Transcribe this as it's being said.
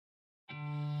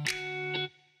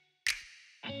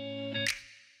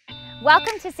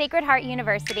Welcome to Sacred Heart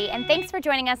University, and thanks for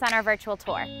joining us on our virtual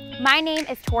tour. My name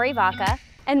is Tori Vaca.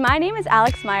 And my name is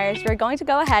Alex Myers. We're going to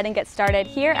go ahead and get started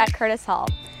here at Curtis Hall.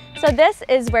 So this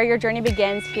is where your journey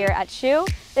begins here at SHU.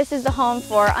 This is the home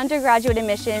for undergraduate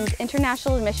admissions,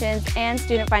 international admissions, and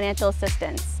student financial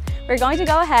assistance. We're going to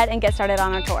go ahead and get started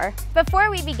on our tour.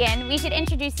 Before we begin, we should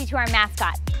introduce you to our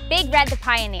mascot, Big Red the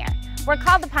Pioneer. We're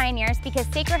called the Pioneers because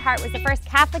Sacred Heart was the first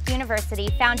Catholic university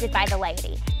founded by the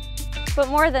laity. But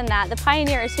more than that, the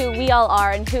Pioneer is who we all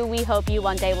are and who we hope you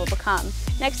one day will become.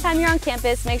 Next time you're on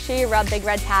campus, make sure you rub Big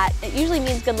Red's hat. It usually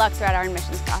means good luck throughout our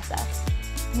admissions process.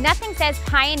 Nothing says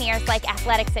pioneers like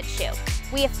athletics at SHU.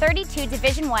 We have 32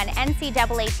 Division I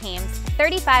NCAA teams,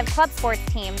 35 club sports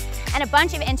teams, and a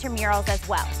bunch of intramurals as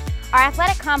well. Our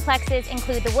athletic complexes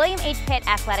include the William H. Pitt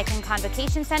Athletic and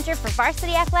Convocation Center for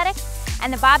varsity athletics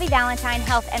and the Bobby Valentine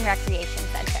Health and Recreation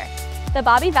Center. The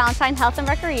Bobby Valentine Health and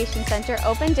Recreation Center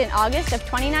opened in August of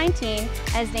 2019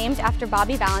 and is named after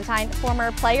Bobby Valentine,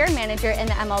 former player and manager in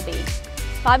the MLB.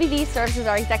 Bobby V serves as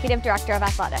our Executive Director of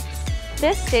Athletics.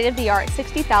 This state-of-the-art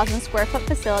 60,000 square foot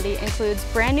facility includes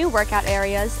brand new workout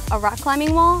areas, a rock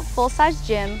climbing wall, full-size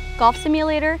gym, golf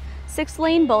simulator,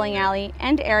 6-lane bowling alley,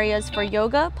 and areas for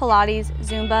yoga, Pilates,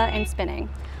 Zumba, and spinning.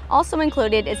 Also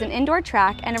included is an indoor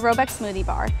track and aerobic smoothie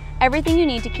bar, everything you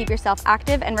need to keep yourself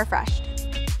active and refreshed.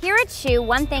 Here at SHU,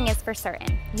 one thing is for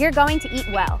certain, you're going to eat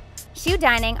well. SHU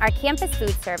Dining, our campus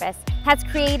food service, has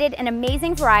created an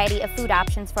amazing variety of food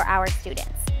options for our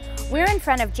students. We're in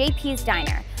front of JP's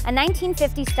Diner, a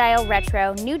 1950s-style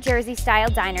retro, New Jersey-style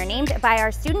diner named by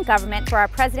our student government for our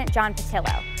president, John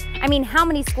Patillo. I mean, how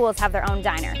many schools have their own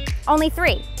diner? Only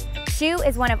 3. SHU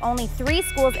is one of only 3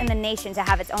 schools in the nation to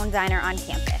have its own diner on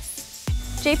campus.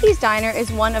 JP's Diner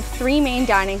is one of 3 main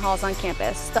dining halls on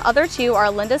campus. The other 2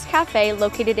 are Linda's Cafe,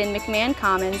 located in McMahon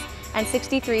Commons, and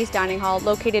 63's Dining Hall,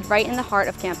 located right in the heart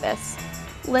of campus.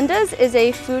 Linda's is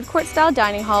a food court-style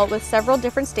dining hall with several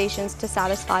different stations to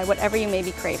satisfy whatever you may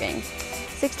be craving.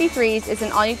 63's is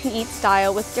an all-you-can-eat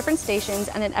style with different stations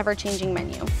and an ever-changing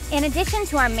menu. In addition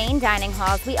to our main dining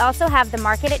halls, we also have the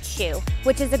Market at SHU,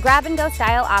 which is a grab-and-go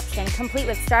style option complete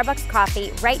with Starbucks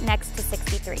coffee right next to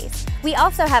 63's. We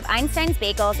also have Einstein's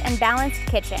Bagels and Balanced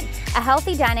Kitchen, a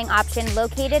healthy dining option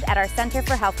located at our Center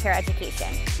for Healthcare Education.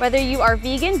 Whether you are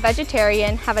vegan,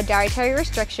 vegetarian, have a dietary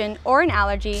restriction, or an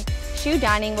allergy, SHU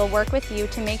Dining will work with you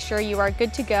to make sure you are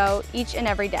good to go each and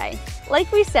every day.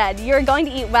 Like we said, you're going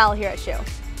to eat well here at SHU.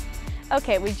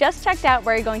 Okay, we just checked out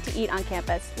where you're going to eat on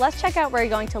campus. Let's check out where you're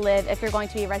going to live if you're going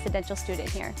to be a residential student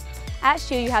here. At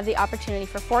SHU, you have the opportunity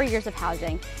for 4 years of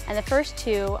housing, and the first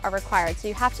 2 are required, so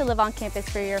you have to live on campus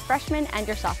for your freshman and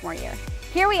your sophomore year.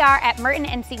 Here we are at Merton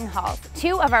and Seton Halls,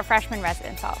 2 of our freshman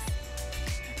residence halls.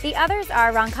 The others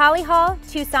are Roncalli Hall,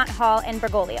 Toussaint Hall, and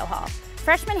Bergoglio Hall.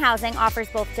 Freshman housing offers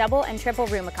both double and triple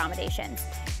room accommodations.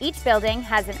 Each building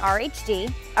has an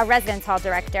RHD, a residence hall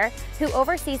director, who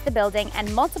oversees the building,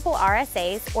 and multiple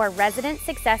RSAs, or resident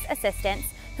success assistants,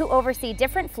 who oversee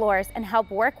different floors and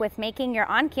help work with making your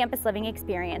on-campus living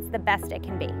experience the best it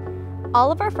can be.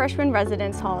 All of our freshman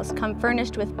residence halls come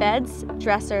furnished with beds,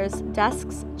 dressers,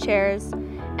 desks, chairs,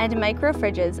 and micro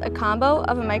fridges, a combo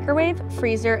of a microwave,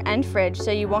 freezer, and fridge, so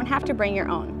you won't have to bring your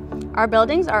own. Our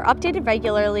buildings are updated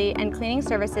regularly, and cleaning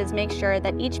services make sure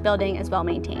that each building is well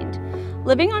maintained.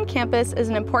 Living on campus is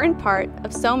an important part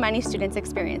of so many students'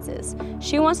 experiences.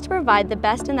 SHU wants to provide the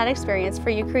best in that experience for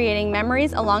you, creating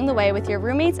memories along the way with your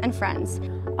roommates and friends.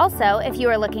 Also, if you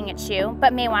are looking at SHU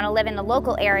but may want to live in the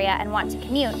local area and want to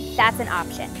commute, that's an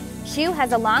option. SHU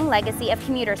has a long legacy of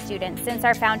commuter students since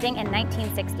our founding in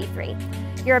 1963.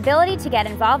 Your ability to get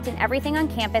involved in everything on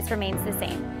campus remains the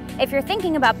same. If you're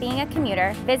thinking about being a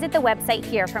commuter, visit the website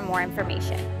here for more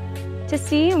information. To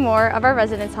see more of our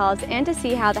residence halls and to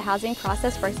see how the housing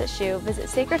process works at SHU, visit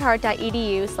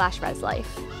sacredheart.edu/reslife.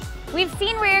 We've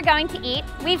seen where you're going to eat,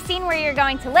 we've seen where you're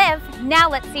going to live, now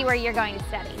let's see where you're going to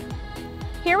study.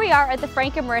 Here we are at the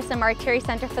Frank and Marissa Martiri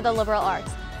Center for the Liberal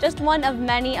Arts, just one of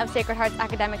many of Sacred Heart's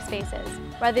academic spaces.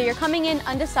 Whether you're coming in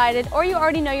undecided or you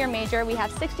already know your major, we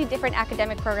have 60 different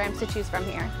academic programs to choose from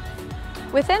here.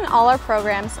 Within all our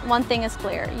programs, one thing is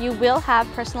clear: you will have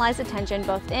personalized attention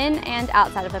both in and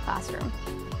outside of the classroom.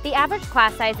 The average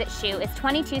class size at SHU is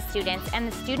 22 students, and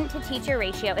the student-to-teacher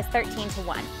ratio is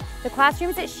 13:1. The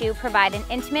classrooms at SHU provide an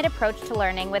intimate approach to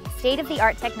learning with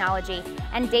state-of-the-art technology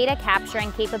and data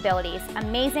capturing capabilities,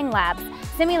 amazing labs,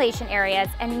 simulation areas,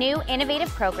 and new innovative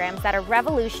programs that are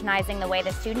revolutionizing the way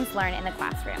the students learn in the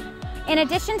classroom. In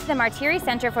addition to the Martiri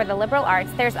Center for the Liberal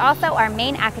Arts, there's also our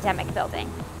main academic building.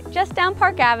 Just down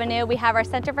Park Avenue, we have our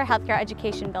Center for Healthcare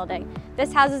Education building.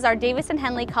 This houses our Davis and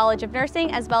Henley College of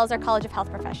Nursing as well as our College of Health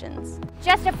Professions.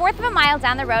 Just a fourth of a mile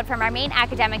down the road from our main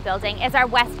academic building is our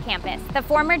West Campus, the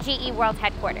former GE World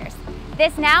headquarters.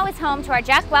 This now is home to our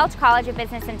Jack Welch College of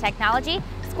Business and Technology,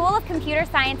 School of Computer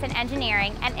Science and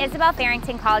Engineering, and Isabel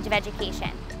Farrington College of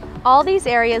Education. All these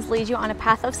areas lead you on a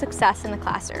path of success in the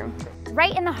classroom.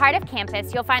 Right in the heart of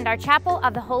campus, you'll find our Chapel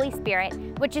of the Holy Spirit,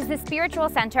 which is the spiritual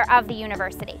center of the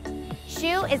university.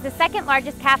 SHU is the second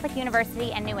largest Catholic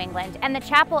university in New England, and the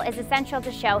chapel is essential to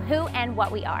show who and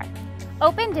what we are.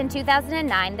 Opened in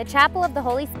 2009, the Chapel of the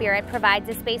Holy Spirit provides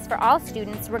a space for all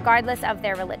students regardless of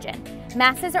their religion.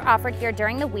 Masses are offered here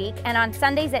during the week and on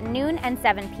Sundays at noon and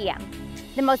 7 p.m.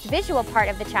 The most visual part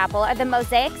of the chapel are the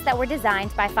mosaics that were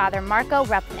designed by Father Marco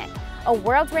Rupnik, a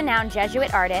world-renowned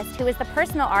Jesuit artist who is the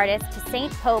personal artist to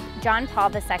Saint Pope John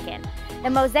Paul II. The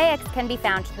mosaics can be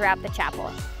found throughout the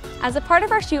chapel. As a part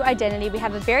of our SHU identity, we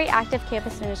have a very active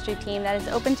campus ministry team that is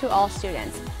open to all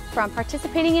students. From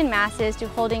participating in masses to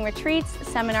holding retreats,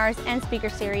 seminars, and speaker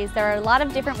series, there are a lot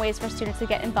of different ways for students to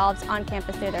get involved on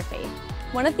campus through their faith.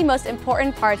 One of the most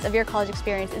important parts of your college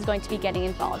experience is going to be getting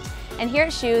involved. And here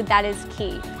at SHU, that is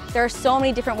key. There are so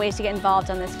many different ways to get involved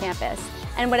on this campus.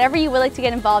 And whatever you would like to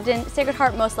get involved in, Sacred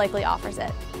Heart most likely offers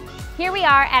it. Here we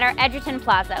are at our Edgerton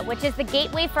Plaza, which is the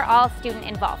gateway for all student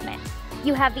involvement.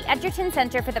 You have the Edgerton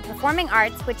Center for the Performing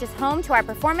Arts, which is home to our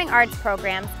performing arts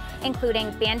programs, including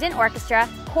band and orchestra,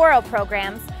 choral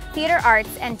programs, theater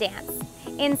arts, and dance.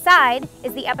 Inside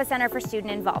is the epicenter for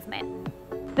student involvement.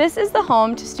 This is the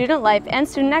home to student life and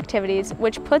student activities,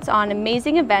 which puts on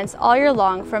amazing events all year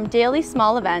long, from daily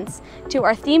small events to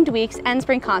our themed weeks and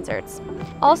spring concerts.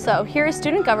 Also, here is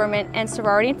student government and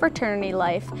sorority and fraternity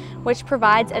life, which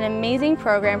provides an amazing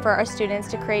program for our students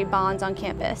to create bonds on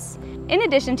campus. In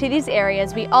addition to these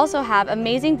areas, we also have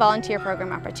amazing volunteer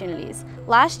program opportunities.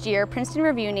 Last year, Princeton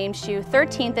Review named SHU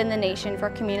 13th in the nation for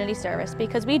community service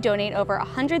because we donate over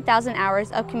 100,000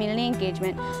 hours of community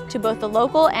engagement to both the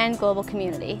local and global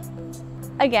community.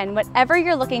 Again, whatever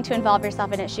you're looking to involve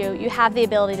yourself in at SHU, you have the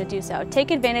ability to do so.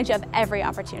 Take advantage of every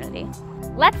opportunity.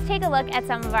 Let's take a look at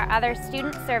some of our other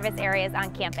student service areas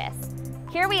on campus.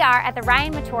 Here we are at the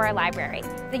Ryan Matura Library,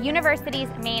 the university's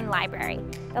main library.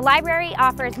 The library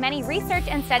offers many research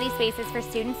and study spaces for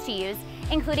students to use,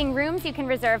 including rooms you can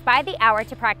reserve by the hour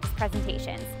to practice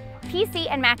presentations. PC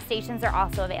and Mac stations are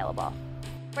also available.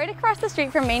 Right across the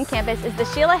street from main campus is the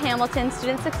Sheila Hamilton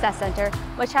Student Success Center,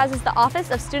 which houses the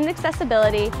Office of Student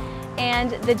Accessibility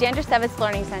and the Jan Druszewicz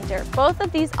Learning Center. Both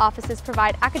of these offices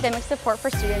provide academic support for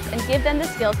students and give them the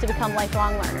skills to become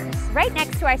lifelong learners. Right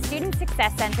next to our Student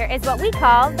Success Center is what we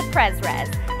call the Pres-Res.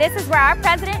 This is where our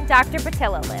president, Dr.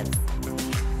 Patillo, lives.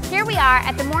 Here we are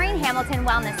at the Maureen Hamilton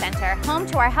Wellness Center, home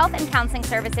to our health and counseling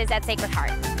services at Sacred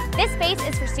Heart. This space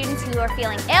is for students who are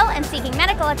feeling ill and seeking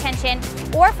medical attention,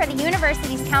 or for the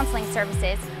university's counseling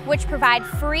services, which provide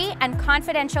free and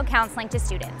confidential counseling to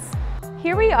students.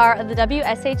 Here we are at the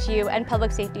WSHU and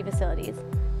Public Safety Facilities.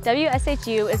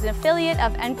 WSHU is an affiliate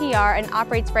of NPR and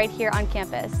operates right here on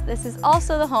campus. This is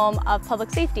also the home of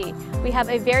Public Safety. We have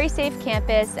a very safe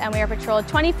campus and we are patrolled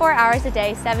 24 hours a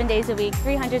day, 7 days a week,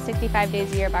 365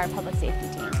 days a year by our Public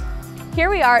Safety team. Here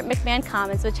we are at McMahon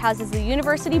Commons, which houses the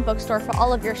university bookstore for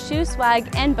all of your SHU swag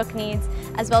and book needs,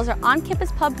 as well as our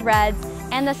on-campus pub Reds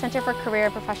and the Center for Career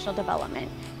and Professional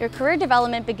Development. Your career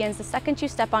development begins the second you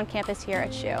step on campus here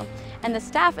at SHU. And the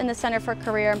staff in the Center for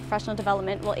Career and Professional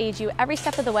Development will aid you every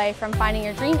step of the way, from finding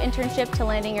your dream internship to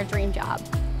landing your dream job.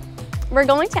 We're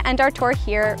going to end our tour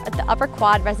here at the Upper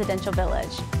Quad Residential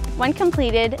Village. When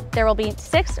completed, there will be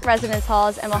 6 residence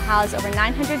halls and will house over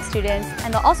 900 students,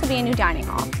 and there'll also be a new dining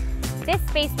hall. This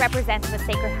space represents what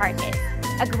Sacred Heart is,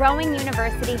 a growing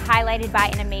university highlighted by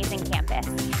an amazing campus.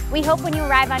 We hope when you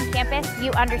arrive on campus, you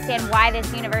understand why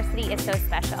this university is so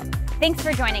special. Thanks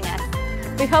for joining us.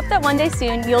 We hope that one day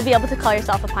soon, you'll be able to call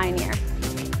yourself a pioneer.